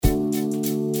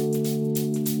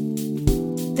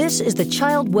This is the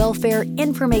Child Welfare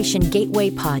Information Gateway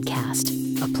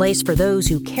Podcast, a place for those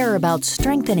who care about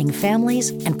strengthening families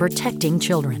and protecting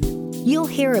children. You'll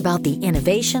hear about the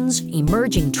innovations,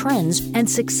 emerging trends, and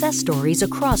success stories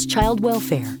across child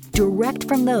welfare, direct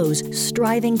from those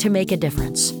striving to make a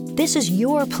difference. This is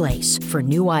your place for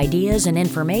new ideas and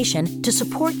information to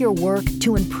support your work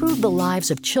to improve the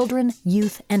lives of children,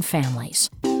 youth, and families.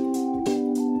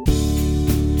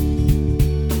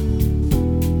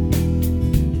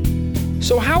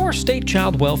 So how are state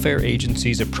child welfare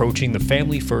agencies approaching the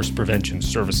Family First Prevention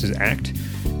Services Act?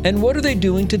 And what are they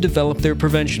doing to develop their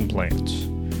prevention plans?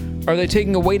 Are they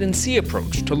taking a wait-and-see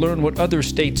approach to learn what other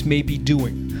states may be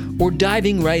doing, or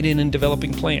diving right in and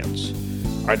developing plans?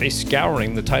 Are they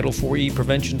scouring the Title IV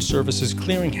Prevention Services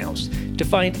Clearinghouse to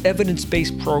find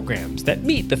evidence-based programs that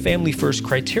meet the Family First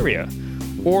criteria,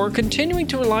 or continuing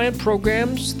to rely on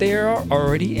programs they are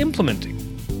already implementing?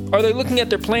 Are they looking at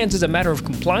their plans as a matter of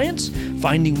compliance,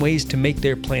 finding ways to make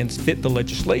their plans fit the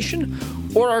legislation?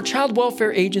 Or are child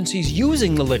welfare agencies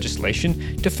using the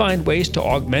legislation to find ways to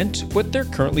augment what they're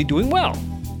currently doing well?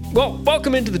 Well,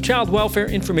 welcome into the Child Welfare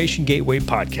Information Gateway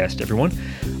podcast, everyone.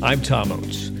 I'm Tom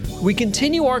Oates. We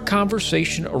continue our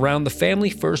conversation around the Family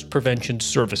First Prevention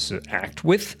Services Act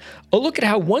with a look at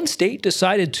how one state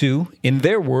decided to, in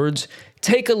their words,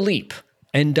 take a leap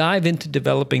and dive into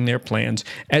developing their plans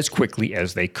as quickly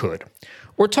as they could.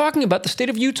 We're talking about the state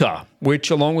of Utah,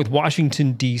 which, along with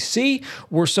Washington, D.C.,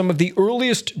 were some of the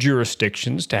earliest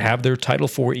jurisdictions to have their Title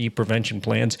IV prevention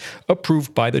plans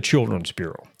approved by the Children's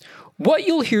Bureau. What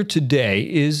you'll hear today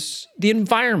is the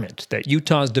environment that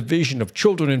Utah's Division of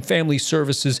Children and Family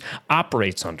Services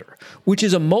operates under, which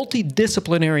is a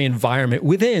multidisciplinary environment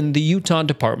within the Utah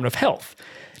Department of Health.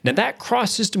 Now, that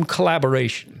cross-system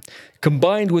collaboration,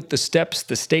 combined with the steps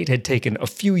the state had taken a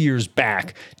few years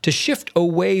back to shift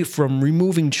away from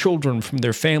removing children from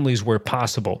their families where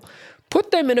possible,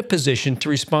 put them in a position to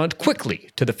respond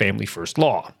quickly to the Family First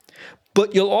law.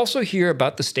 But you'll also hear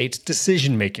about the state's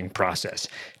decision-making process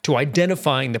to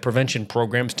identifying the prevention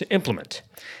programs to implement.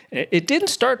 It didn't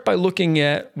start by looking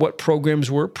at what programs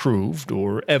were approved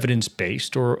or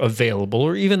evidence-based or available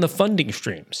or even the funding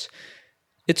streams.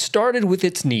 It started with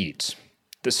its needs,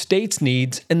 the state's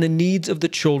needs, and the needs of the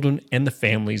children and the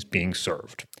families being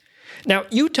served. Now,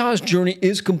 Utah's journey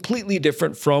is completely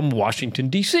different from Washington,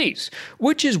 D.C.'s,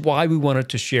 which is why we wanted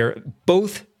to share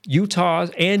both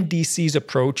Utah's and D.C.'s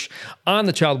approach on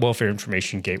the Child Welfare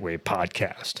Information Gateway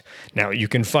podcast. Now, you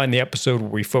can find the episode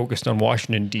where we focused on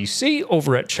Washington, D.C.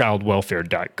 over at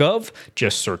childwelfare.gov.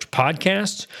 Just search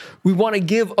podcasts. We want to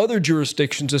give other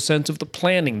jurisdictions a sense of the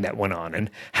planning that went on and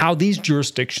how these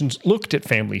jurisdictions looked at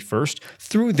Family First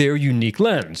through their unique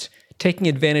lens, taking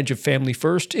advantage of Family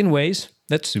First in ways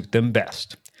that suit them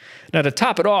best. Now, to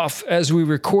top it off, as we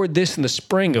record this in the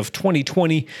spring of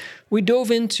 2020, we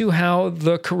dove into how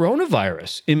the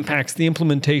coronavirus impacts the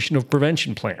implementation of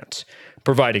prevention plans,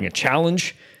 providing a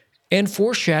challenge and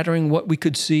foreshadowing what we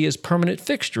could see as permanent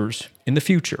fixtures in the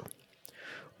future.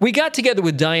 We got together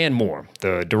with Diane Moore,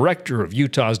 the director of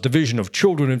Utah's Division of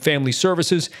Children and Family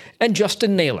Services, and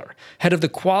Justin Naylor, head of the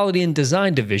Quality and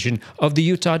Design Division of the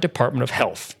Utah Department of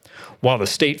Health. While the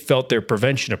state felt their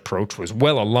prevention approach was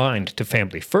well aligned to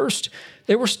Family First,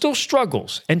 there were still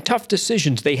struggles and tough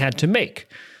decisions they had to make.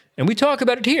 And we talk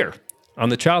about it here on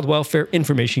the Child Welfare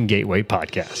Information Gateway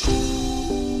podcast.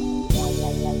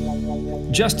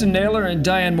 Justin Naylor and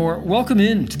Diane Moore, welcome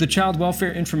in to the Child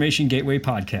Welfare Information Gateway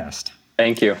podcast.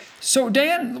 Thank you. So,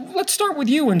 Diane, let's start with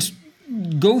you and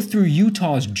go through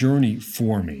Utah's journey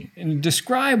for me and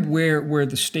describe where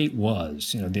the state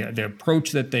was, the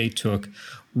approach that they took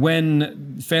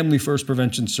when Family First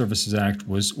Prevention Services Act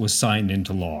was signed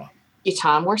into law. Thank you,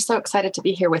 Tom. We're so excited to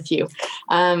be here with you.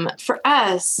 For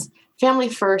us, Family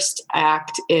First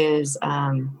Act is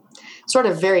sort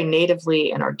of very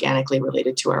natively and organically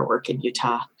related to our work in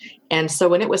Utah. And so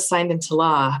when it was signed into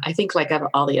law, I think like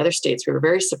all the other states, we were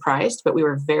very surprised, but we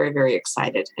were very, very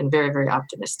excited and very, very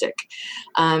optimistic.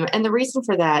 And the reason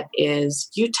for that is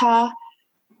Utah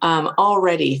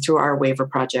already through our waiver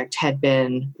project had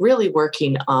been really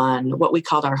working on what we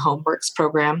called our Homeworks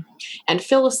program. And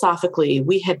philosophically,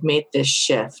 we had made this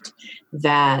shift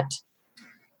that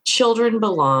children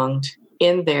belonged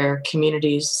in their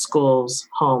communities, schools,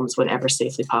 homes, whenever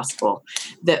safely possible.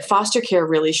 That foster care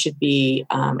really should be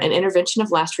an intervention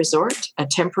of last resort, a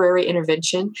temporary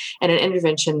intervention, and an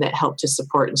intervention that helped to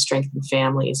support and strengthen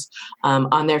families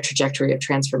on their trajectory of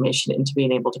transformation into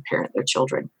being able to parent their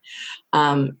children.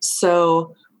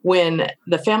 So when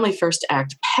the Family First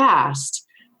Act passed,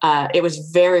 it was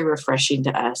very refreshing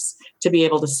to us to be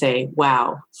able to say,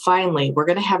 wow, finally, we're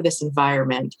going to have this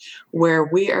environment where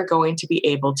we are going to be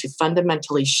able to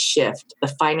fundamentally shift the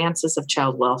finances of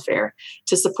child welfare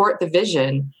to support the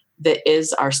vision that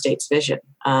is our state's vision.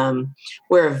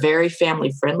 We're a very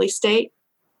family-friendly state.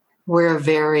 We're a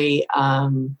very,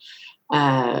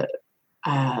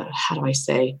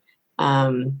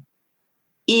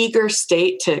 eager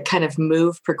state to kind of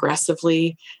move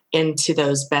progressively into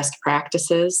those best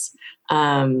practices.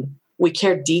 We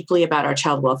care deeply about our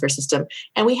child welfare system,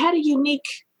 and we had a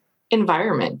unique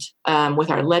environment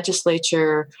with our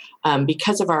legislature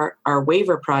because of our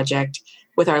waiver project.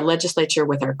 With our legislature,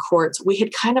 with our courts, we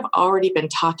had kind of already been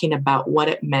talking about what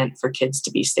it meant for kids to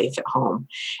be safe at home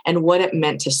and what it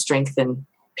meant to strengthen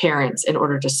parents in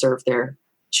order to serve their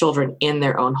children in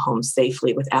their own homes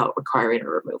safely without requiring a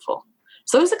removal.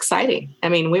 So it was exciting. I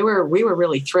mean, we were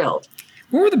really thrilled.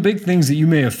 What were the big things that you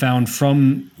may have found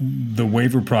from the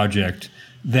waiver project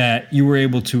that you were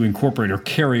able to incorporate or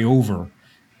carry over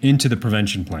into the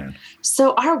prevention plan?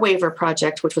 So our waiver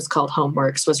project, which was called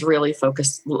Homeworks, was really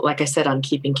focused, like I said, on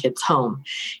keeping kids home.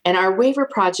 And our waiver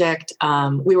project,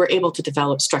 we were able to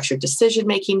develop structured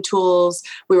decision-making tools.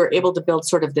 We were able to build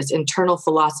sort of this internal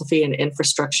philosophy and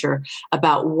infrastructure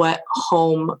about what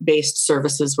home-based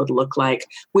services would look like.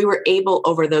 We were able,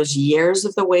 over those years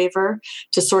of the waiver,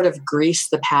 to sort of grease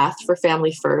the path for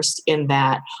Family First in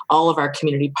that all of our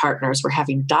community partners were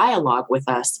having dialogue with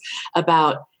us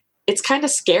about it's kind of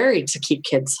scary to keep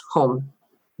kids home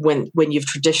when you've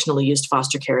traditionally used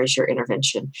foster care as your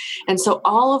intervention. And so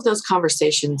all of those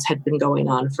conversations had been going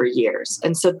on for years.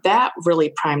 And so that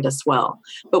really primed us well.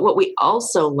 But what we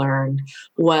also learned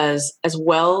was, as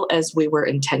well as we were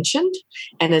intentioned,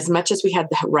 and as much as we had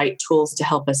the right tools to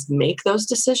help us make those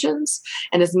decisions,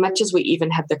 and as much as we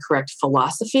even had the correct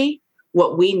philosophy,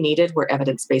 what we needed were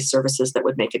evidence-based services that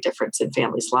would make a difference in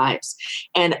families' lives.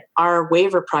 And our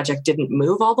waiver project didn't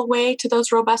move all the way to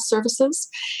those robust services.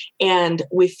 And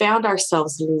we found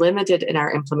ourselves limited in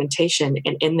our implementation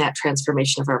and in that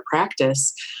transformation of our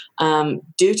practice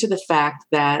due to the fact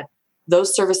that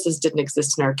those services didn't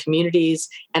exist in our communities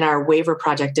and our waiver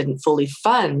project didn't fully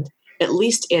fund, at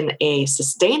least in a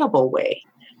sustainable way,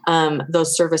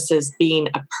 those services being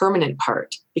a permanent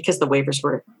part, because the waivers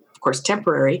were of course,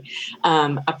 temporary,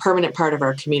 a permanent part of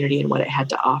our community and what it had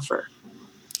to offer.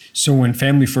 So when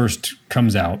Family First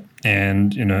comes out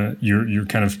and you're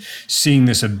kind of seeing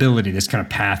this ability, this kind of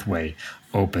pathway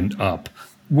opened up,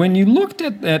 when you looked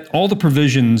at all the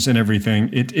provisions and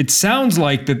everything, it sounds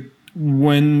like that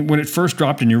when it first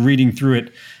dropped and you're reading through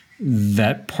it,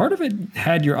 that part of it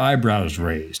had your eyebrows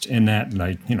raised, and that,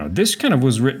 this kind of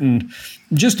was written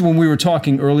just when we were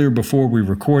talking earlier before we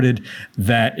recorded,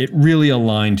 that it really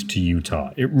aligned to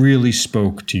Utah. It really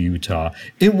spoke to Utah.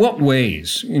 In what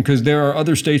ways? Because there are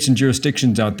other states and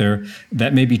jurisdictions out there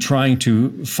that may be trying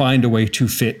to find a way to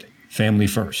fit Family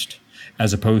First,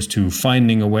 as opposed to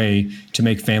finding a way to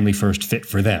make Family First fit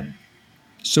for them.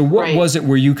 So what was it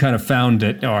where you kind of found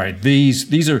that, all right,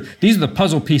 these are the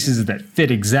puzzle pieces that fit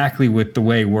exactly with the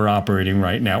way we're operating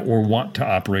right now or want to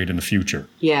operate in the future?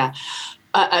 Yeah.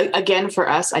 Again, for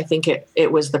us, I think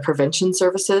it was the prevention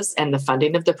services and the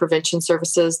funding of the prevention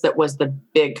services that was the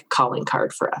big calling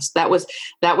card for us. That was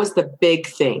the big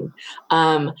thing.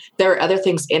 There are other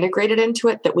things integrated into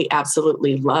it that we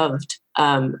absolutely loved,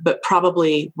 but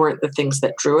probably weren't the things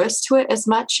that drew us to it as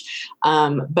much.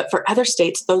 But for other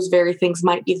states, those very things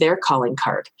might be their calling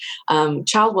card.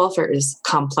 Child welfare is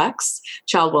complex.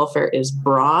 Child welfare is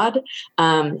broad.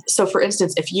 So for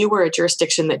instance, if you were a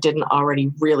jurisdiction that didn't already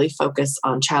really focus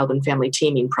on child and family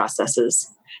teaming processes,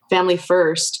 Family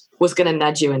First was going to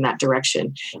nudge you in that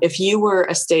direction. If you were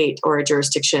a state or a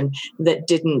jurisdiction that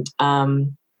didn't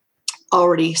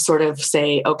already sort of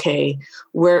say, okay,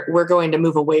 we're going to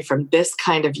move away from this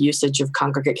kind of usage of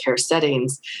congregate care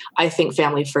settings, I think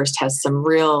Family First has some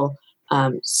real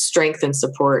strength and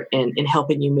support in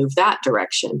helping you move that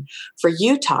direction. For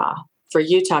Utah,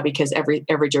 because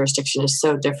every jurisdiction is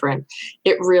so different,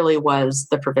 it really was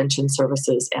the prevention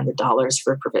services and the dollars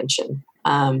for prevention.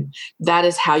 That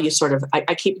is how you sort of,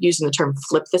 I keep using the term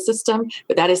flip the system,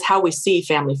 but that is how we see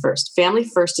Family First. Family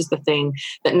First is the thing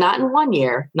that not in 1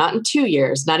 year, not in 2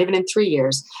 years, not even in 3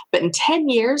 years, but in 10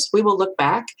 years, we will look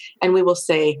back and we will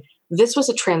say, this was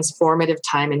a transformative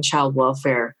time in child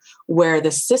welfare where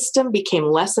the system became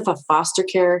less of a foster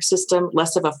care system,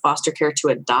 less of a foster care to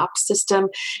adopt system,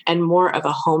 and more of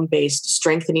a home-based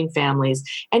strengthening families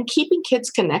and keeping kids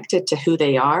connected to who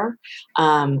they are,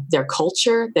 their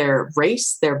culture, their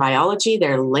race, their biology,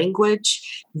 their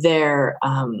language, their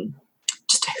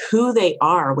just who they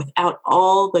are without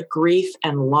all the grief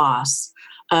and loss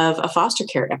of a foster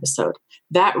care episode.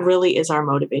 That really is our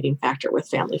motivating factor with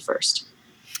Family First.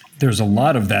 There's a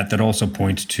lot of that also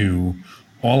points to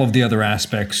all of the other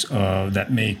aspects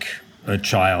that make a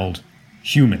child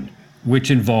human,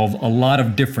 which involve a lot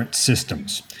of different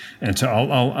systems. And so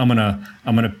I'm gonna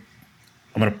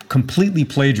completely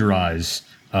plagiarize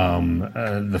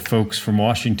the folks from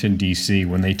Washington, D.C.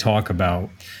 when they talk about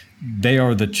they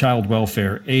are the child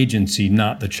welfare agency,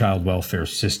 not the child welfare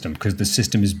system, because the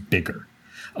system is bigger.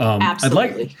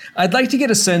 Absolutely. I'd like to get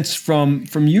a sense from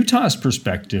Utah's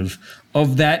perspective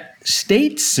of that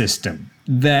state system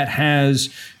that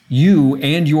has you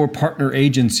and your partner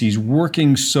agencies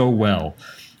working so well.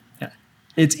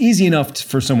 It's easy enough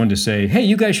for someone to say, hey,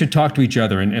 you guys should talk to each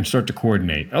other and start to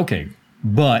coordinate. Okay,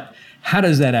 but how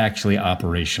does that actually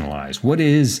operationalize? What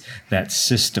is that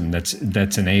system that's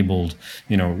enabled,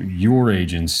 your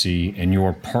agency and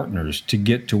your partners to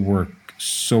get to work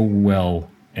so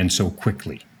well and so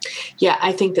quickly? Yeah,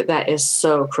 I think that is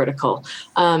so critical.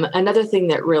 Another thing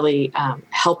that really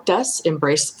helped us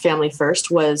embrace Family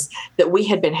First was that we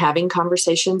had been having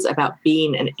conversations about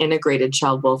being an integrated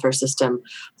child welfare system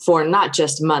for not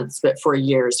just months, but for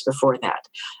years before that.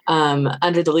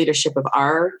 Under the leadership of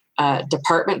our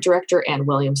department director, Ann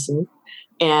Williamson,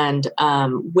 and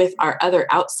with our other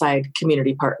outside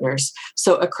community partners.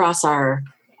 So across our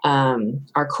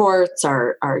courts,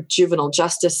 our juvenile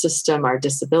justice system, our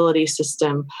disability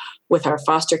system, with our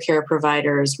foster care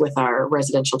providers, with our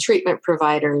residential treatment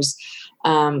providers.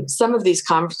 Some of these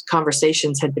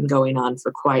conversations had been going on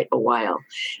for quite a while.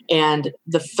 And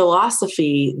the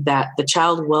philosophy that the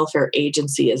child welfare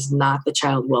agency is not the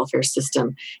child welfare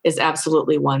system is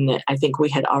absolutely one that I think we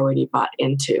had already bought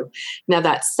into. Now,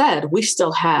 that said, we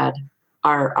still had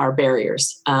our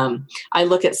barriers. I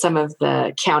look at some of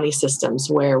the county systems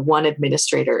where one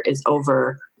administrator is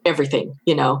over everything,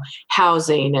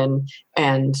 housing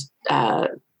and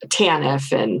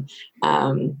TANF and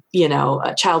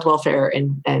child welfare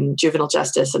and juvenile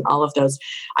justice and all of those.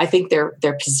 I think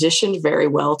they're positioned very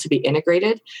well to be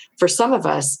integrated. For some of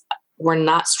us, we're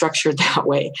not structured that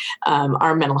way.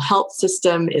 Our mental health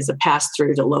system is a pass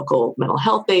through to local mental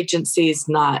health agencies,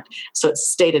 so it's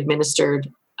state administered.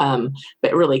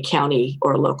 But really county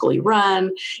or locally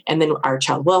run. And then our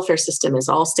child welfare system is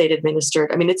all state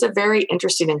administered. I mean, it's a very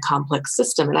interesting and complex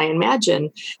system. And I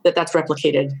imagine that that's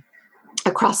replicated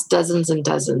across dozens and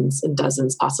dozens and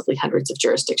dozens, possibly hundreds of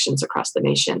jurisdictions across the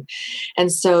nation.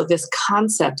 And so this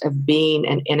concept of being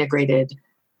an integrated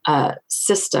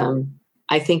system,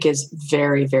 I think, is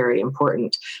very, very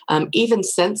important. Even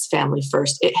since Family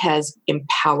First, it has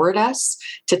empowered us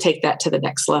to take that to the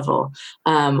next level.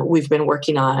 We've been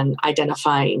working on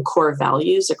identifying core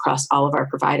values across all of our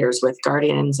providers with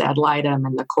guardians ad litem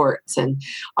and the courts and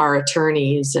our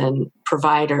attorneys and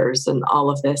providers and all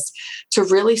of this to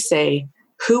really say,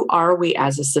 who are we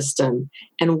as a system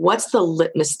and what's the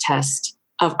litmus test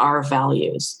of our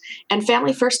values? And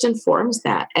Family First informs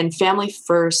that. And Family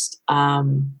First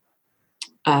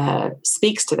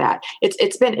speaks to that.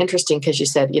 It's been interesting because you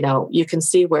said, you can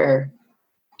see where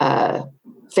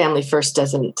Family First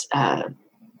doesn't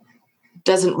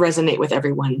resonate with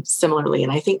everyone similarly.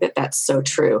 And I think that that's so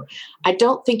true. I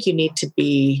don't think you need to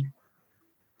be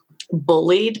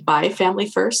bullied by Family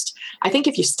First. I think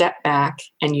if you step back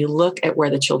and you look at where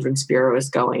the Children's Bureau is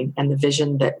going and the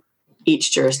vision that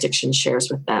each jurisdiction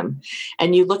shares with them,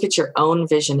 and you look at your own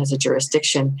vision as a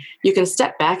jurisdiction, you can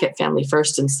step back at Family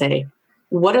First and say,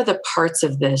 what are the parts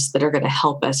of this that are going to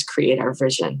help us create our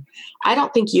vision? I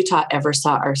don't think Utah ever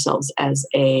saw ourselves as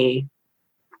in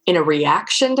a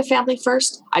reaction to Family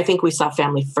First. I think we saw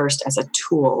Family First as a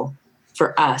tool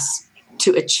for us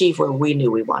to achieve where we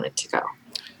knew we wanted to go.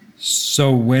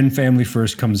 So when Family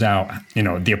First comes out,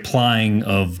 the applying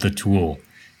of the tool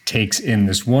takes in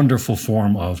this wonderful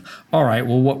form of, all right,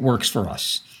 well, what works for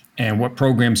us? And what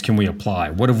programs can we apply?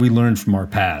 What have we learned from our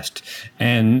past?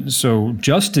 And so,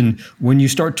 Justin, when you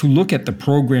start to look at the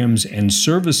programs and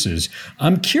services,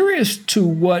 I'm curious to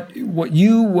what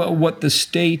the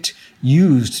state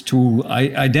used to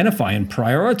identify and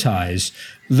prioritize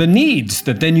the needs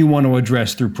that then you want to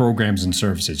address through programs and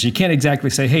services. You can't exactly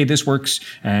say, hey, this works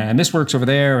and this works over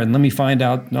there, and let me find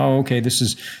out, oh, okay, this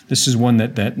is one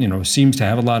that seems to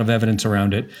have a lot of evidence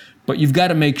around it. But you've got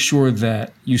to make sure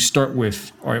that you start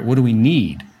with, all right, what do we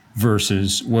need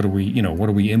versus what do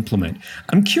we implement?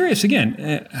 I'm curious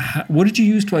again, what did you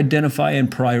use to identify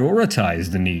and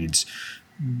prioritize the needs?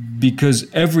 Because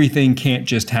everything can't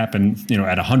just happen,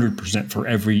 at 100% for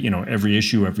every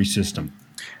issue, every system.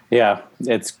 Yeah,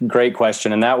 it's a great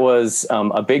question. And that was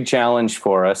a big challenge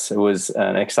for us. It was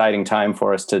an exciting time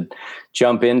for us to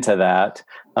jump into that.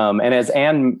 And as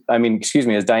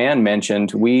Diane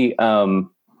mentioned,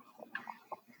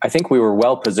 I think we were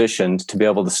well positioned to be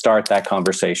able to start that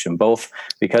conversation, both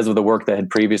because of the work that had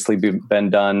previously been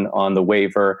done on the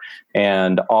waiver,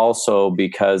 and also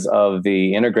because of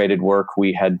the integrated work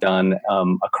we had done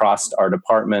across our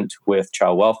department with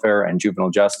child welfare and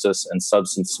juvenile justice and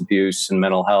substance abuse and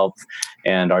mental health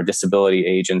and our disability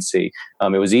agency.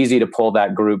 It was easy to pull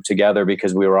that group together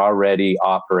because we were already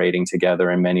operating together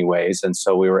in many ways. And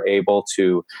so we were able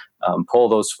to pull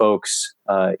those folks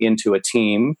into a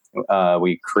team.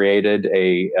 We created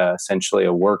essentially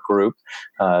a work group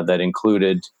that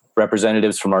included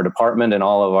representatives from our department and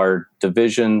all of our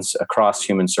divisions across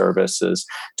human services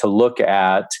to look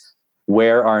at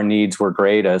where our needs were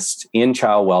greatest in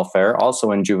child welfare,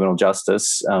 also in juvenile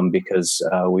justice, because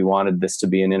we wanted this to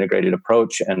be an integrated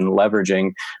approach and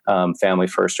leveraging Family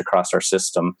First across our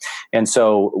system. And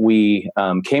so we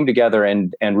came together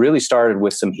and really started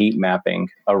with some heat mapping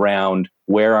around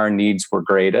where our needs were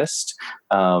greatest,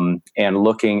 and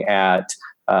looking at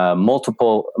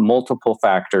multiple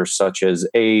factors such as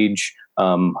age,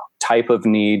 type of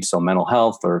need, so mental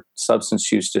health or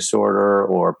substance use disorder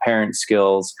or parent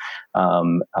skills,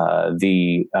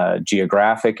 the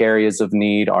geographic areas of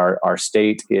need. Our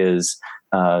state is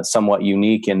somewhat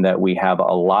unique in that we have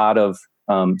a lot of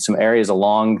some areas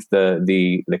along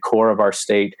the core of our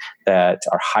state that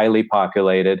are highly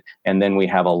populated, and then we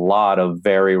have a lot of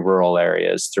very rural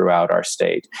areas throughout our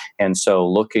state. And so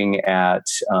looking at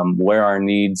where our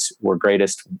needs were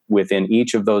greatest within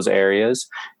each of those areas,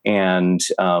 and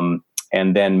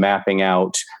then mapping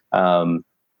out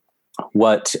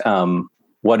what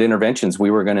interventions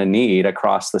we were going to need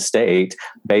across the state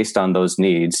based on those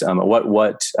needs.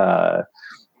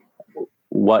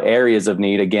 What areas of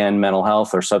need, again, mental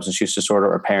health or substance use disorder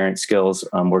or parent skills,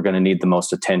 we're going to need the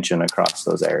most attention across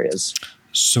those areas.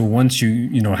 So once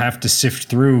you have to sift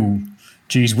through,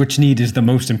 which need is the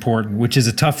most important, which is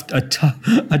a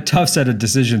tough set of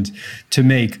decisions to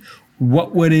make.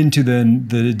 What went into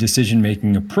the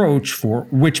decision-making approach for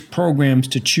which programs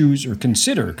to choose or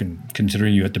consider,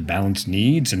 considering you had to balance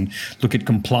needs and look at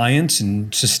compliance and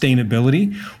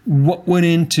sustainability? What went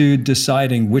into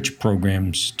deciding which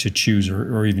programs to choose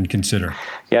or even consider?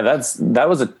 Yeah, that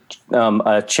was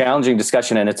a challenging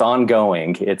discussion, and it's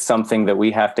ongoing. It's something that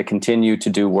we have to continue to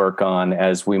do work on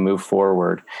as we move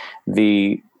forward.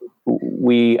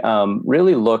 We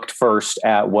really looked first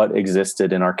at what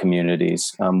existed in our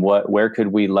communities. Where could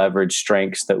we leverage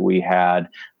strengths that we had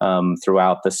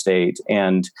throughout the state?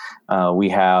 And we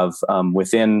have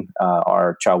within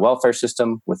our child welfare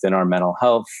system, within our mental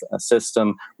health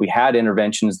system, we had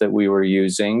interventions that we were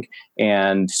using.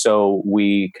 And so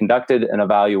we conducted an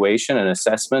evaluation, an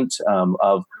assessment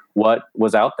of what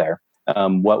was out there.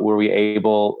 What were we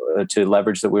able to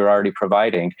leverage that we were already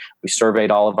providing? We surveyed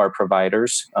all of our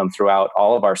providers throughout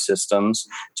all of our systems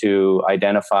to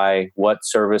identify what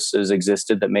services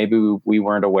existed that maybe we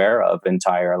weren't aware of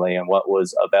entirely and what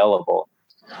was available.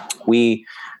 We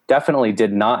definitely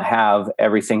did not have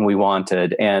everything we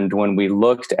wanted. And when we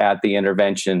looked at the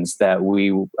interventions that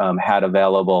we had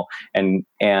available and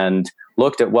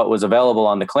looked at what was available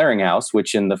on the clearinghouse,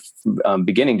 which in the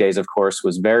beginning days, of course,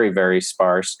 was very, very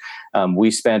sparse.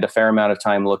 We spent a fair amount of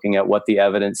time looking at what the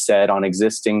evidence said on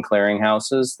existing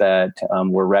clearinghouses that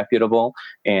were reputable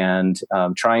and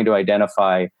trying to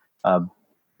identify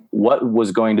what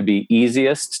was going to be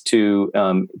easiest to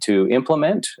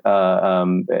implement,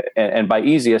 and by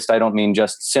easiest I don't mean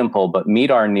just simple, but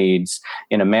meet our needs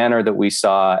in a manner that we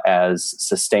saw as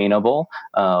sustainable,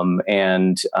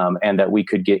 and that we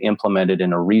could get implemented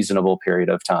in a reasonable period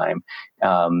of time,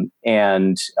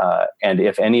 and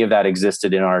if any of that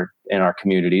existed in our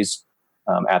communities.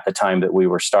 At the time that we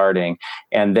were starting.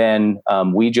 And then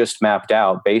we just mapped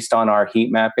out based on our heat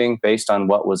mapping, based on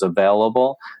what was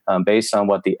available, based on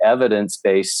what the evidence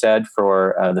base said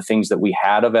for the things that we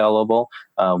had available.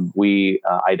 We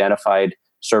identified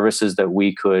services that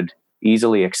we could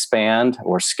easily expand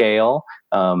or scale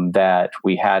that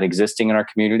we had existing in our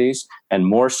communities, and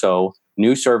more so,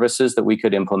 new services that we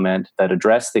could implement that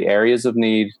address the areas of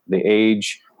need, the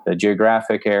age, the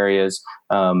geographic areas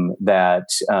that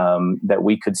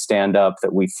we could stand up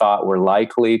that we thought were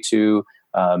likely to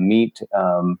meet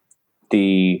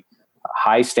the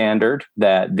high standard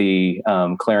that the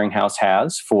clearinghouse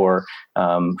has for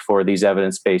these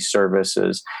evidence-based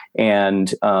services,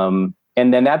 and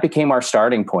then that became our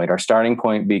starting point. Our starting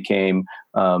point became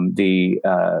the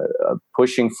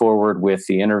pushing forward with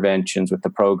the interventions, with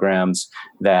the programs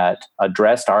that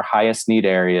addressed our highest need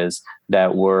areas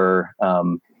that were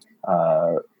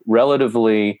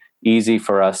relatively easy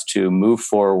for us to move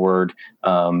forward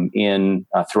in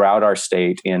throughout our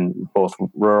state in both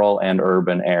rural and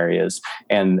urban areas.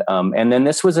 And then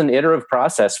this was an iterative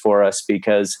process for us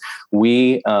because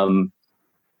we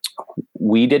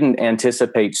didn't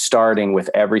anticipate starting with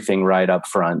everything right up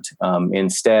front.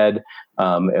 Instead,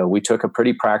 we took a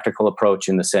pretty practical approach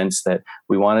in the sense that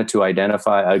we wanted to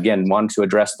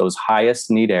address those highest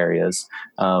need areas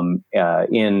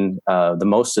in the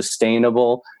most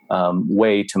sustainable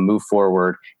way to move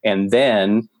forward, and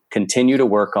then continue to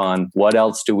work on what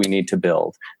else do we need to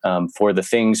build for the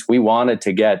things we wanted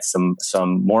to get some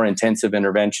more intensive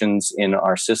interventions in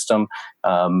our system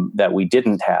that we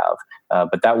didn't have.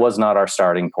 But that was not our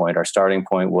starting point. Our starting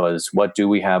point was, what do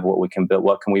we have, what we can build,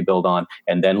 what can we build on?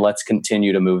 And then let's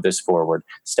continue to move this forward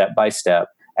step by step,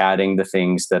 adding the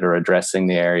things that are addressing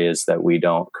the areas that we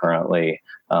don't currently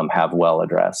have well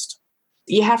addressed.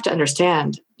 You have to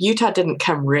understand, Utah didn't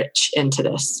come rich into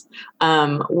this.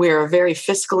 We're a very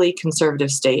fiscally conservative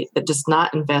state that does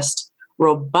not invest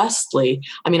robustly.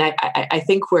 I mean, I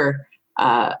think we're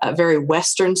a very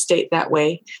Western state that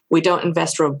way. We don't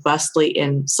invest robustly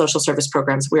in social service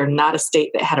programs. We are not a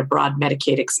state that had a broad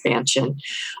Medicaid expansion.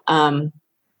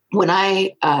 When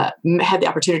I had the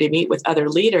opportunity to meet with other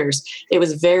leaders, it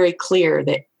was very clear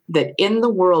that in the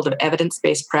world of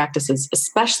evidence-based practices,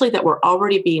 especially that were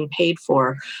already being paid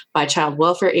for by child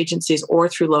welfare agencies or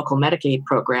through local Medicaid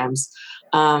programs,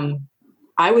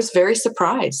 I was very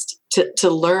surprised to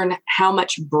learn how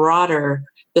much broader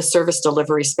the service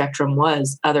delivery spectrum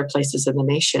was other places in the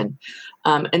nation.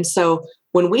 And so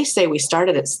when we say we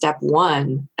started at step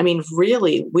one, I mean,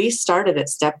 really, we started at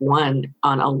step one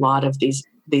on a lot of these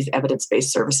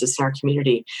evidence-based services in our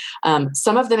community.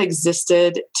 Some of them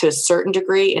existed to a certain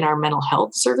degree in our mental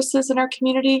health services in our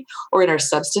community or in our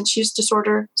substance use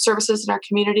disorder services in our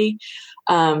community.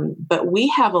 But we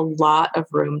have a lot of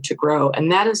room to grow.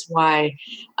 And that is why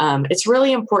it's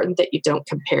really important that you don't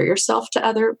compare yourself to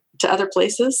other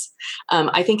places.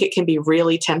 I think it can be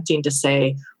really tempting to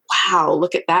say, wow,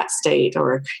 look at that state.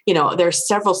 Or, there are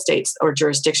several states or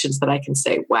jurisdictions that I can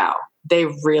say, wow, they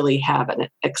really have an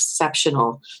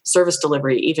exceptional service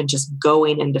delivery, even just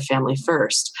going into Family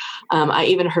First. I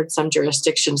even heard some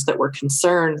jurisdictions that were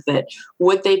concerned that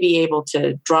would they be able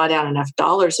to draw down enough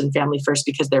dollars in Family First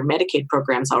because their Medicaid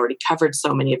programs already covered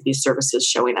so many of these services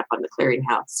showing up on the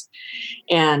clearinghouse.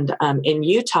 And in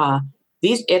Utah,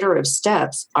 these iterative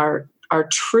steps are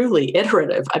truly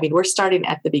iterative. I mean, we're starting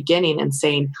at the beginning and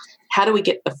saying, how do we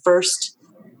get the first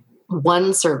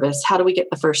one service? How do we get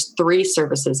the first 3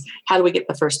 services? How do we get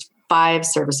the first 5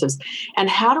 services? And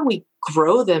how do we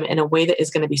grow them in a way that is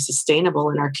going to be sustainable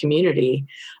in our community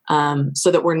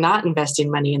so that we're not investing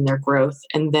money in their growth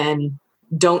and then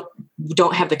don't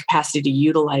have the capacity to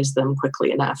utilize them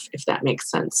quickly enough, if that makes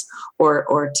sense,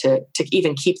 or to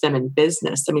even keep them in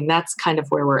business. I mean, that's kind of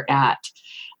where we're at.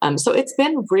 So it's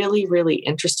been really, really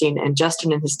interesting. And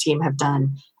Justin and his team have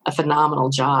done a phenomenal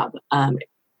job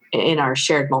in our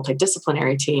shared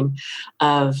multidisciplinary team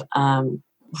of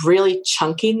really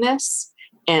chunking this.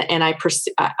 And I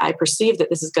perceive that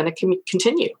this is going to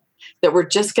continue, that we're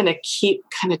just going to keep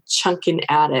kind of chunking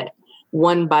at it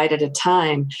one bite at a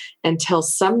time until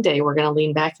someday we're going to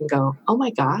lean back and go, oh my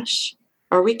gosh,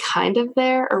 are we kind of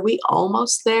there? Are we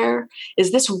almost there?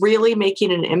 Is this really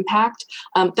making an impact?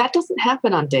 That doesn't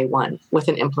happen on day one with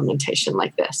an implementation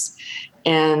like this.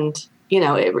 And,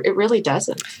 it really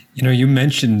doesn't. You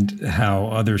mentioned how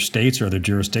other states or other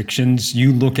jurisdictions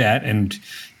you look at and,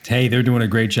 hey, they're doing a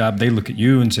great job. They look at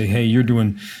you and say, hey, you're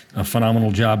doing a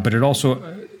phenomenal job. But it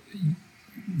also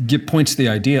points to the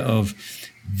idea of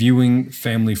viewing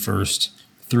Family First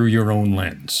through your own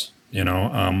lens.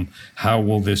 How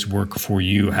will this work for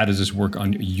you? How does this work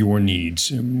on your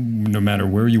needs, no matter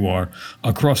where you are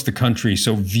across the country?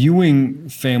 So viewing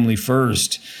Family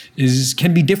First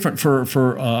can be different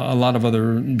for a lot of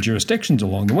other jurisdictions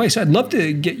along the way. So I'd love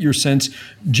to get your sense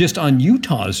just on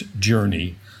Utah's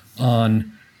journey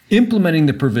on implementing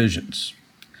the provisions.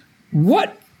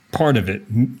 What part of it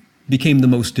became the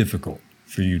most difficult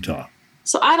for Utah?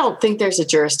 So I don't think there's a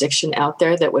jurisdiction out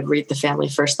there that would read the Family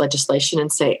First legislation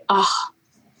and say,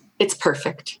 it's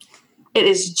perfect. It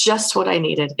is just what I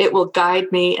needed. It will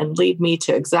guide me and lead me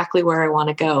to exactly where I want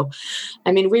to go.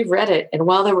 I mean, we read it, and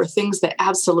while there were things that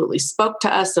absolutely spoke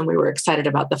to us and we were excited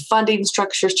about the funding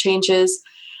structure changes,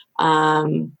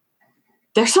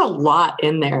 there's a lot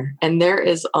in there, and there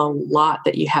is a lot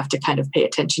that you have to kind of pay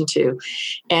attention to.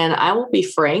 And I will be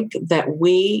frank that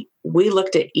we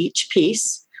looked at each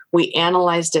piece. We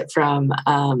analyzed it from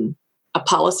a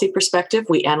policy perspective.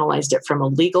 We analyzed it from a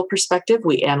legal perspective.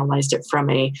 We analyzed it from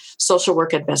a social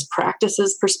work and best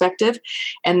practices perspective.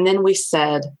 And then we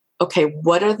said, okay,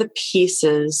 what are the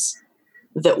pieces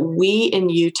that we in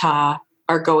Utah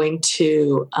are going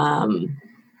to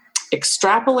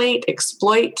extrapolate,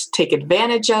 exploit, take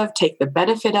advantage of, take the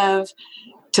benefit of,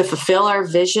 to fulfill our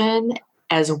vision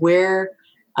as we're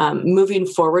moving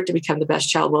forward to become the best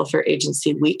child welfare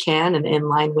agency we can, and in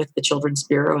line with the Children's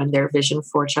Bureau and their vision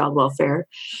for child welfare.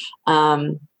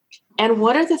 And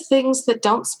what are the things that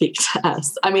don't speak to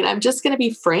us? I mean, I'm just going to be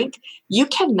frank. You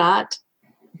cannot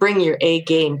bring your A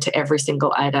game to every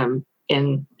single item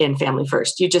in Family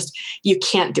First. You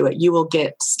can't do it. You will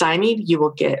get stymied. You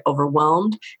will get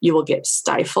overwhelmed. You will get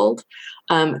stifled.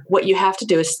 What you have to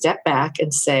do is step back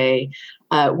and say,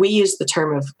 we use the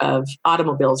term of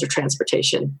automobiles or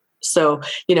transportation. So,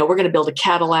 we're going to build a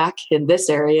Cadillac in this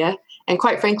area. And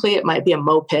quite frankly, it might be a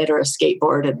moped or a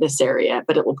skateboard in this area,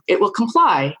 but it will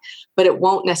comply, but it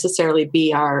won't necessarily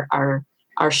be our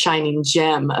shining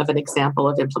gem of an example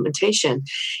of implementation.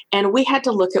 And we had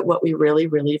to look at what we really,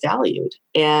 really valued.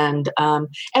 And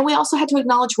we also had to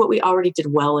acknowledge what we already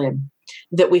did well in,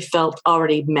 that we felt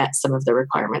already met some of the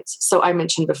requirements. So I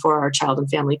mentioned before our child and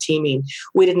family teaming,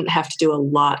 we didn't have to do a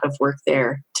lot of work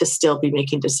there to still be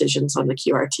making decisions on the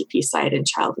QRTP side and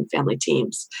child and family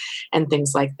teams and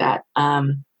things like that.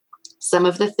 Some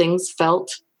of the things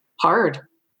felt hard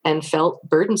and felt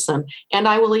burdensome. And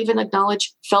I will even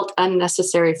acknowledge felt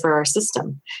unnecessary for our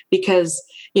system because,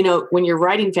 when you're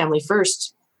writing Family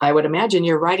First, I would imagine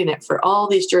you're writing it for all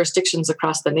these jurisdictions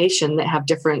across the nation that have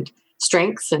different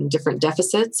strengths and different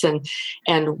deficits,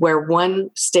 and where one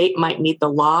state might need the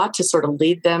law to sort of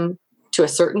lead them to a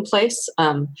certain place,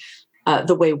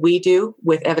 the way we do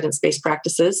with evidence-based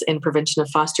practices in prevention of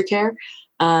foster care.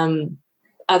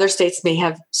 Other states may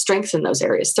have strengths in those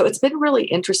areas. So it's been really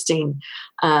interesting.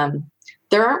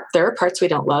 There are parts we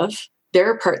don't love.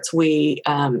 There are parts we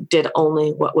did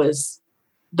only what was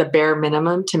the bare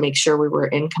minimum to make sure we were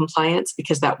in compliance,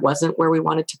 because that wasn't where we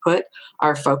wanted to put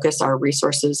our focus, our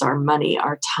resources, our money,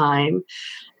 our time.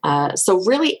 So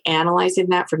really analyzing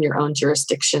that from your own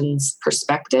jurisdiction's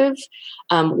perspective,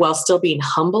 while still being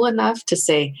humble enough to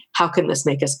say, how can this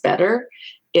make us better,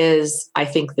 is, I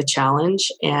think, the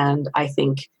challenge, and I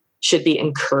think should be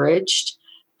encouraged,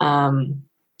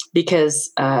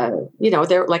 because,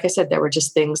 there, like I said, there were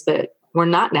just things that were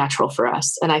not natural for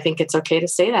us. And I think it's okay to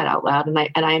say that out loud. And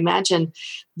I imagine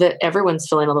that everyone's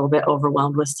feeling a little bit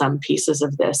overwhelmed with some pieces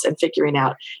of this and figuring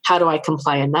out, how do I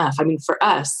comply enough? I mean, for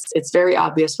us, it's very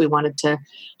obvious we wanted to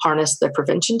harness the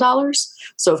prevention dollars.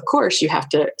 So of course you have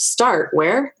to start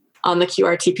where? On the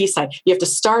QRTP side. You have to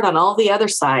start on all the other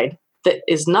side that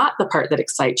is not the part that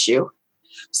excites you,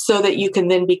 so that you can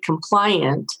then be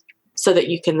compliant, so that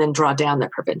you can then draw down the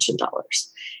prevention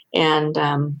dollars. And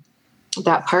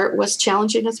that part was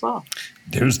challenging as well.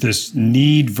 There's this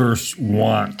need versus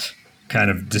want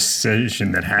kind of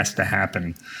decision that has to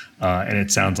happen, and it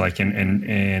sounds like,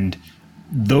 and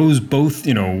those both,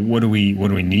 what do we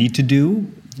need to do?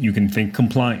 You can think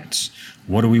compliance.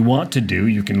 What do we want to do?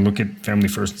 You can look at Family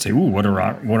First and say, what are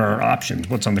our options?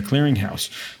 What's on the clearinghouse?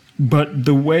 But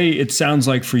the way it sounds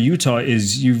like for Utah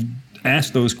is you've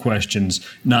asked those questions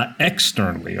not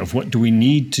externally of what do we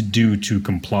need to do to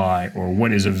comply or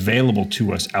what is available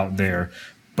to us out there,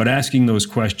 but asking those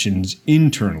questions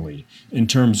internally in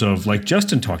terms of, like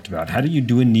Justin talked about, how do you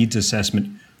do a needs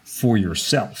assessment for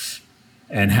yourself?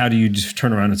 And how do you just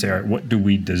turn around and say, all right, what do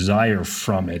we desire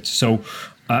from it? So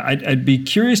I'd be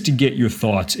curious to get your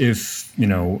thoughts if,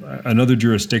 another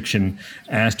jurisdiction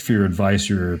asked for your advice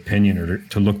or your opinion, or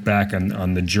to look back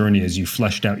on the journey as you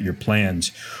fleshed out your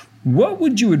plans. What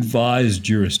would you advise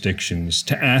jurisdictions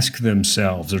to ask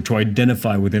themselves or to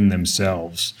identify within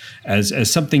themselves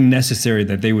as something necessary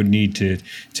that they would need to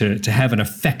have an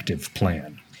effective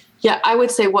plan? Yeah, I would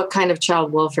say, what kind of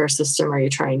child welfare system are you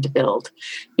trying to build?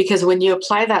 Because when you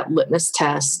apply that litmus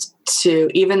test to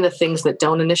even the things that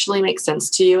don't initially make sense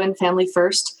to you in Family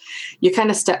First, you kind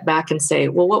of step back and say,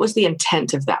 well, what was the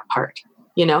intent of that part?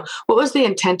 What was the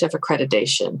intent of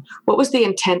accreditation? What was the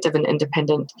intent of an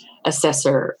independent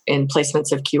assessor in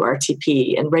placements of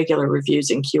QRTP and regular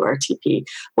reviews in QRTP?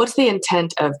 What's the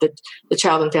intent of the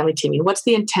child and family teaming? What's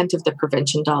the intent of the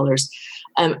prevention dollars?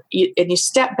 You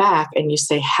step back and you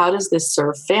say, how does this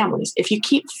serve families? If you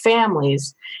keep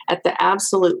families at the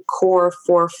absolute core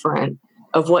forefront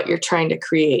of what you're trying to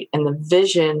create and the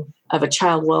vision of a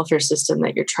child welfare system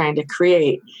that you're trying to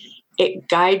create, it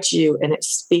guides you and it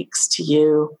speaks to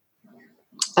you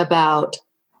about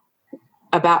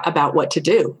what to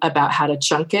do, about how to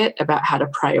chunk it, about how to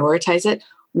prioritize it,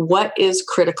 what is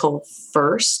critical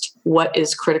first, what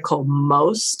is critical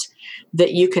most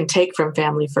that you can take from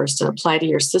Family First and apply to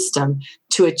your system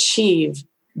to achieve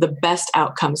the best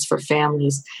outcomes for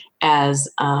families as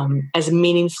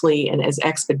meaningfully and as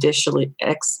expeditiously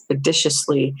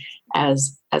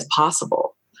as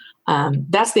possible.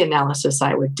 That's the analysis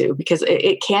I would do, because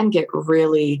it can get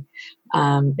really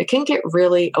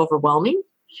overwhelming.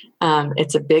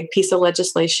 It's a big piece of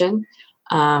legislation.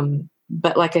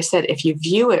 But like I said, if you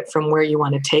view it from where you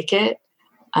want to take it,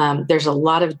 there's a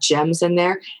lot of gems in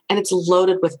there, and it's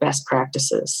loaded with best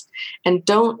practices. And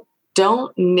don't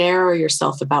narrow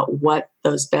yourself about what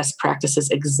those best practices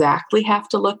exactly have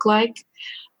to look like.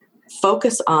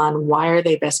 Focus on why are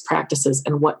they best practices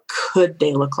and what could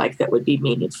they look like that would be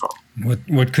meaningful.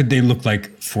 What could they look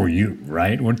like for you,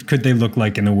 right? What could they look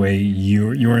like in the way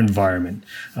your environment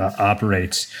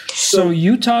operates? So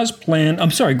Utah's plan,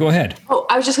 I'm sorry, go ahead. Oh,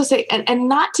 I was just going to say, and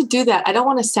not to do that, I don't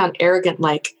want to sound arrogant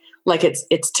like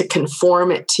it's to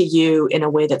conform it to you in a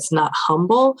way that's not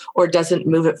humble or doesn't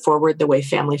move it forward the way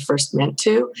Family First meant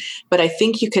to. But I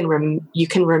think you can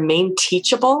remain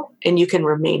teachable and you can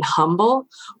remain humble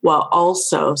while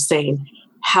also saying,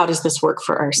 how does this work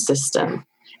for our system?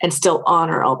 And still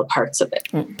honor all the parts of it.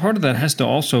 Well, part of that has to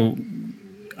also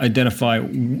identify,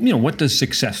 what does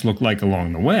success look like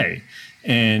along the way?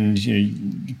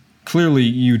 And clearly,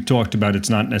 you talked about it's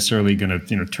not necessarily going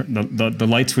to, turn the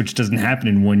light switch doesn't happen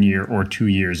in 1 year or 2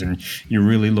 years, and you're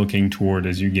really looking toward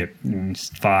as you get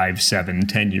 5, 7,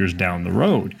 10 years down the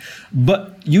road.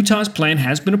 But Utah's plan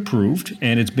has been approved,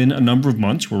 and it's been a number of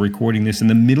months. We're recording this in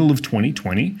the middle of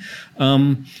 2020.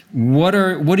 What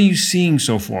are you seeing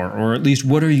so far, or at least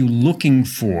what are you looking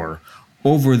for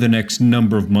over the next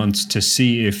number of months to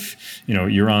see if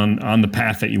you're on the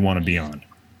path that you want to be on?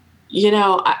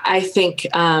 I think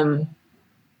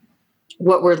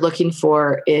what we're looking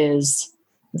for is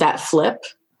that flip,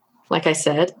 like I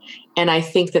said. And I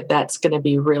think that that's going to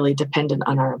be really dependent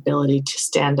on our ability to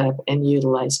stand up and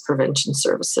utilize prevention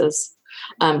services.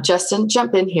 Justin,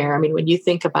 jump in here. I mean, when you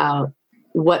think about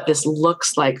what this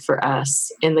looks like for us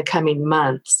in the coming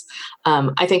months,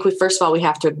 I think first of all, we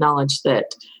have to acknowledge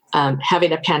that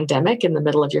having a pandemic in the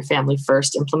middle of your Family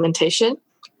First implementation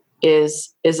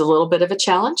is a little bit of a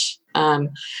challenge.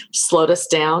 Slowed us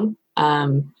down,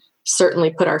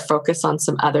 certainly put our focus on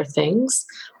some other things.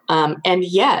 And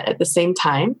yet, at the same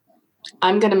time,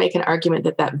 I'm going to make an argument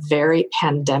that very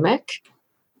pandemic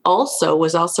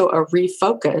was also a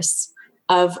refocus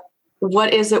of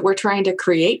what is it we're trying to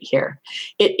create here.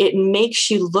 It makes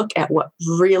you look at what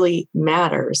really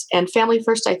matters. And Family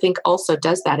First, I think, also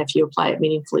does that if you apply it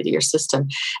meaningfully to your system.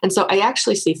 And so I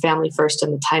actually see Family First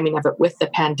and the timing of it with the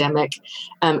pandemic.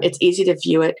 It's easy to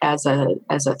view it as a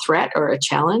threat or a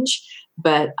challenge,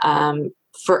 but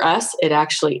for us, it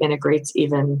actually integrates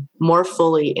even more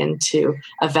fully into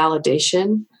a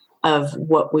validation of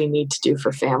what we need to do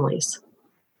for families.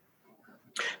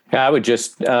 Yeah, I would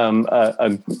just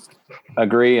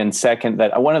agree and second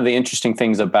that one of the interesting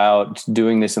things about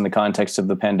doing this in the context of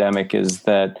the pandemic is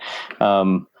that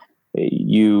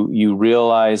you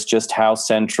realize just how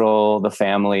central the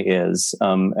family is.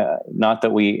 Not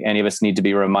that any of us need to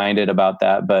be reminded about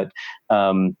that, but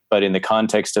in the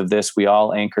context of this, we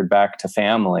all anchored back to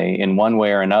family in one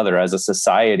way or another. As a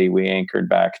society, we anchored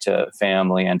back to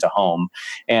family and to home,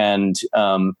 and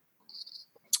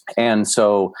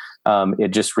so it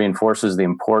just reinforces the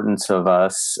importance of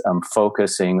us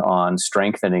focusing on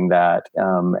strengthening that.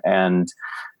 And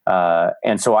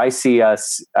so I see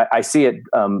it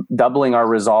doubling our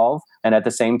resolve, and at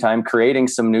the same time creating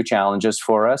some new challenges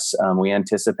for us. We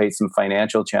anticipate some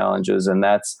financial challenges, and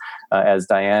that's, as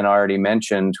Diane already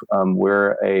mentioned,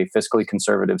 we're a fiscally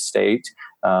conservative state.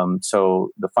 So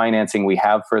the financing we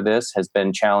have for this has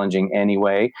been challenging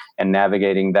anyway, and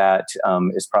navigating that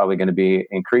is probably going to be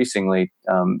increasingly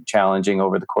challenging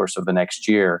over the course of the next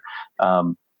year.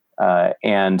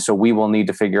 And so we will need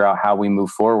to figure out how we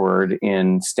move forward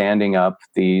in standing up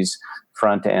these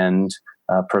front-end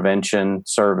prevention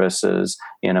services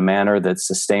in a manner that's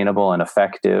sustainable and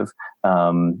effective,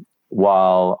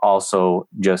 while also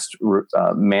just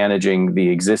managing the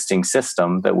existing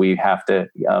system that we have to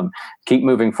keep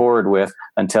moving forward with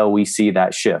until we see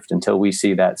that shift, until we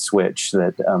see that switch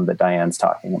that Diane's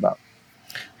talking about.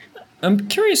 I'm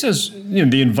curious, as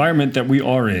the environment that we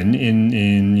are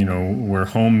in where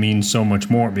home means so much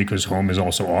more, because home is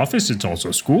also office, it's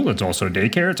also school, it's also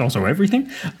daycare, it's also everything.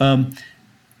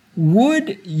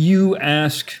 Would you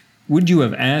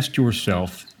have asked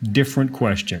yourself different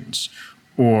questions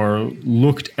or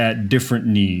looked at different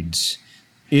needs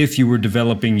if you were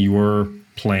developing your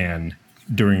plan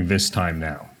during this time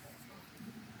now?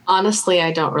 Honestly,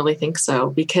 I don't really think so,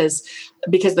 because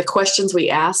the questions we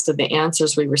asked and the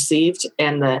answers we received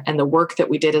and the work that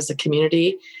we did as a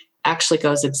community actually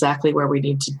goes exactly where we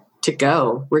need to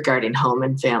go regarding home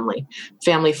and family.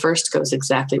 Family first goes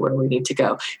exactly where we need to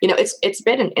go. It's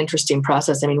been an interesting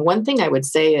process. I mean, one thing I would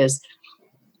say is,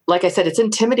 like I said, it's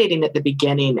intimidating at the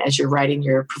beginning as you're writing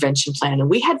your prevention plan. And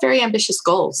we had very ambitious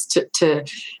goals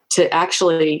to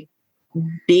actually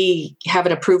have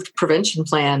an approved prevention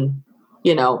plan,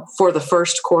 for the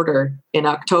first quarter in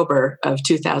October of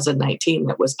 2019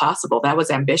 that was possible. That was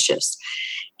ambitious.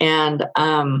 And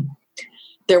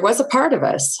there was a part of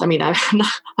us, I mean,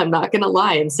 I'm not going to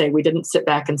lie and say we didn't sit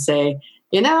back and say,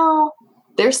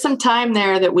 there's some time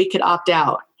there that we could opt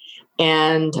out.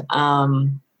 And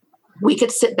we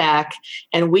could sit back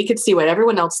and we could see what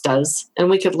everyone else does, and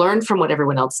we could learn from what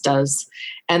everyone else does.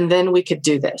 And then we could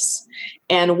do this.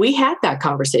 And we had that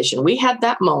conversation. We had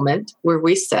that moment where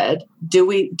we said, do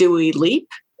we leap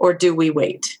or do we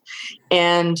wait?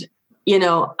 And,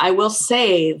 I will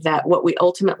say that what we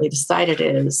ultimately decided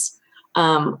is,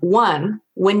 one,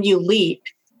 when you leap,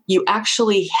 you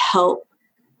actually help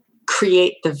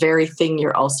create the very thing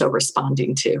you're also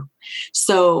responding to.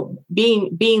 So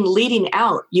being leading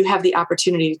out, you have the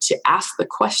opportunity to ask the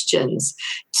questions,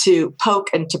 to poke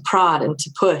and to prod and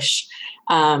to push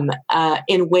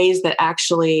in ways that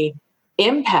actually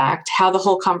impact how the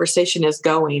whole conversation is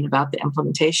going about the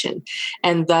implementation.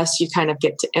 And thus you kind of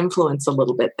get to influence a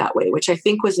little bit that way, which I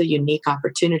think was a unique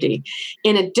opportunity.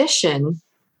 In addition,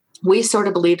 we sort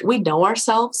of believed we know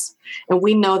ourselves, and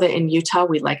we know that in Utah,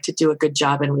 we like to do a good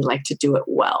job and we like to do it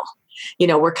well.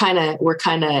 We're kind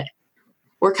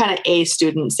of A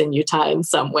students in Utah in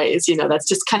some ways. That's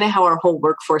just kind of how our whole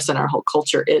workforce and our whole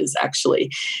culture is, actually.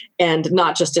 And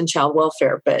not just in child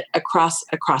welfare, but across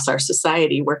our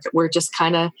society, we're just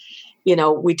kind of,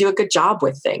 we do a good job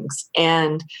with things.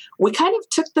 And we kind of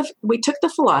took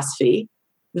the philosophy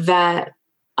that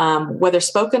whether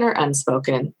spoken or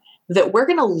unspoken, that we're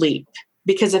going to leap,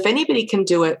 because if anybody can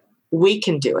do it, we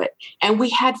can do it. And we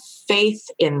had faith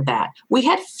in that. We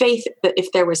had faith that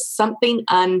if there was something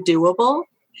undoable,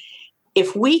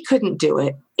 if we couldn't do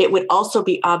it, it would also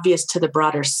be obvious to the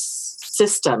broader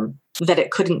system that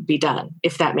it couldn't be done,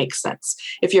 if that makes sense.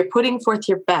 If you're putting forth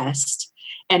your best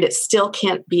and it still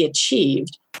can't be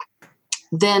achieved,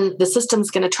 then the system's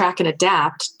going to track and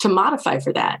adapt to modify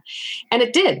for that. And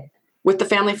it did. With the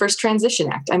Family First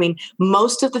Transition Act. I mean,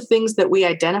 most of the things that we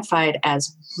identified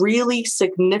as really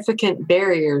significant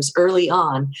barriers early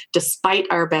on, despite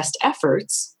our best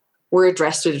efforts, were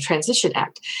addressed through the Transition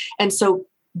Act. And so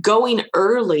going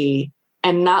early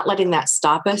and not letting that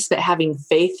stop us, but having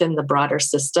faith in the broader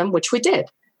system, which we did,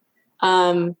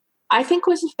 I think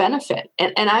was of benefit.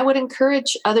 And I would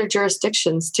encourage other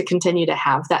jurisdictions to continue to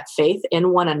have that faith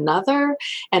in one another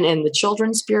and in the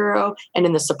Children's Bureau and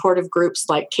in the supportive groups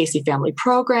like Casey Family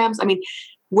Programs. I mean,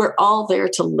 we're all there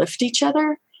to lift each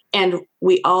other, and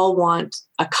we all want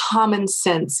a common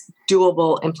sense,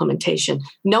 doable implementation.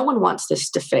 No one wants this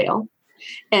to fail,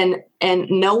 and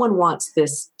no one wants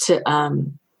this to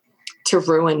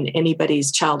ruin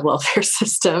anybody's child welfare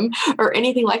system or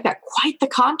anything like that. Quite the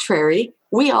contrary.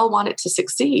 We all want it to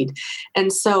succeed.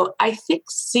 And so I think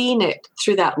seeing it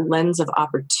through that lens of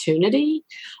opportunity,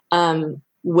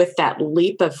 with that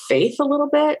leap of faith a little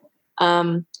bit,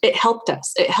 it helped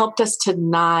us. It helped us to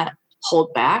not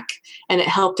hold back, and it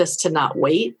helped us to not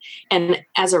wait. And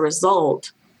as a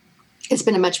result, it's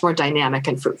been a much more dynamic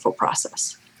and fruitful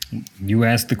process. You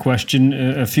asked the question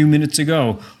a few minutes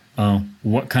ago,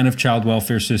 what kind of child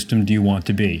welfare system do you want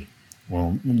to be?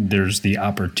 Well, there's the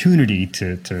opportunity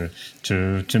to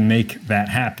make that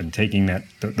happen, taking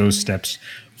those steps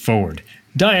forward.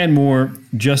 Diane Moore,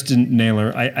 Justin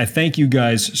Naylor, I thank you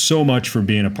guys so much for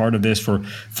being a part of this,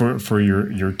 for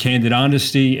your candid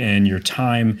honesty and your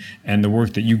time and the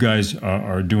work that you guys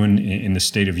are doing in the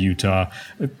state of Utah.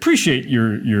 Appreciate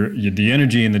the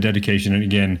energy and the dedication, and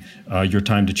again, your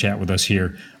time to chat with us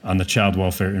here on the Child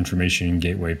Welfare Information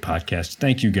Gateway podcast.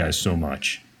 Thank you guys so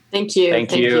much. Thank you.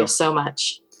 Thank you so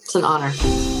much. It's an honor.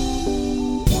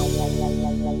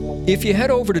 If you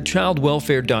head over to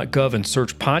childwelfare.gov and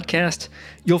search podcast,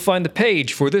 you'll find the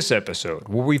page for this episode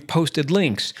where we've posted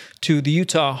links to the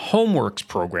Utah Homeworks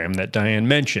program that Diane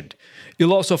mentioned.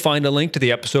 You'll also find a link to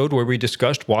the episode where we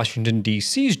discussed Washington,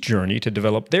 D.C.'s journey to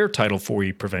develop their Title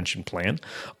IV prevention plan,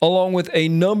 along with a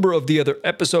number of the other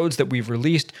episodes that we've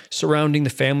released surrounding the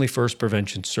Family First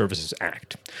Prevention Services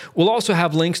Act. We'll also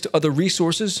have links to other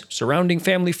resources surrounding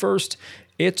Family First,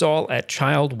 It's all at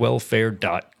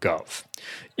childwelfare.gov.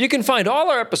 You can find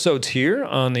all our episodes here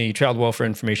on the Child Welfare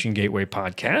Information Gateway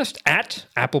podcast at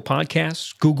Apple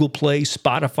Podcasts, Google Play,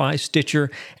 Spotify, Stitcher,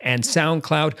 and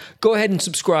SoundCloud. Go ahead and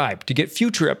subscribe to get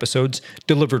future episodes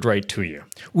delivered right to you.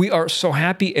 We are so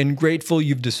happy and grateful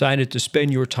you've decided to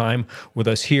spend your time with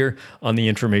us here on the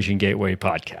Information Gateway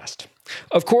podcast.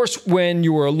 Of course, when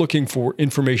you are looking for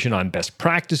information on best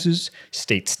practices,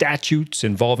 state statutes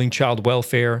involving child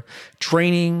welfare,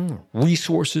 training,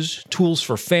 resources, tools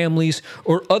for families,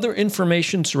 or other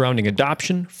information surrounding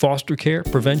adoption, foster care,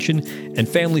 prevention, and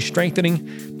family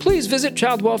strengthening, please visit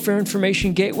Child Welfare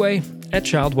Information Gateway at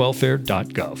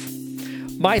childwelfare.gov.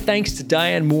 My thanks to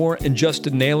Diane Moore and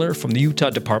Justin Naylor from the Utah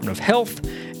Department of Health.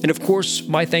 And of course,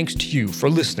 my thanks to you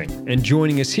for listening and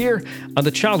joining us here on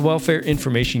the Child Welfare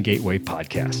Information Gateway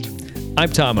podcast. I'm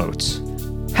Tom Oates.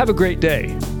 Have a great day.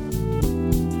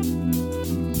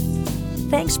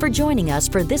 Thanks for joining us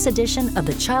for this edition of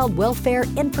the Child Welfare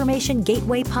Information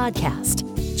Gateway podcast.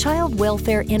 Child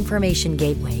Welfare Information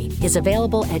Gateway is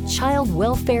available at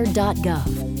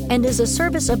childwelfare.gov. and is a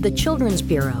service of the Children's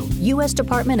Bureau, U.S.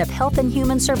 Department of Health and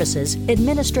Human Services,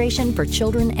 Administration for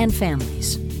Children and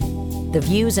Families. The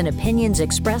views and opinions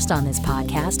expressed on this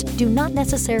podcast do not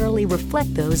necessarily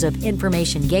reflect those of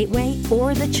Information Gateway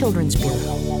or the Children's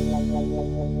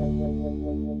Bureau.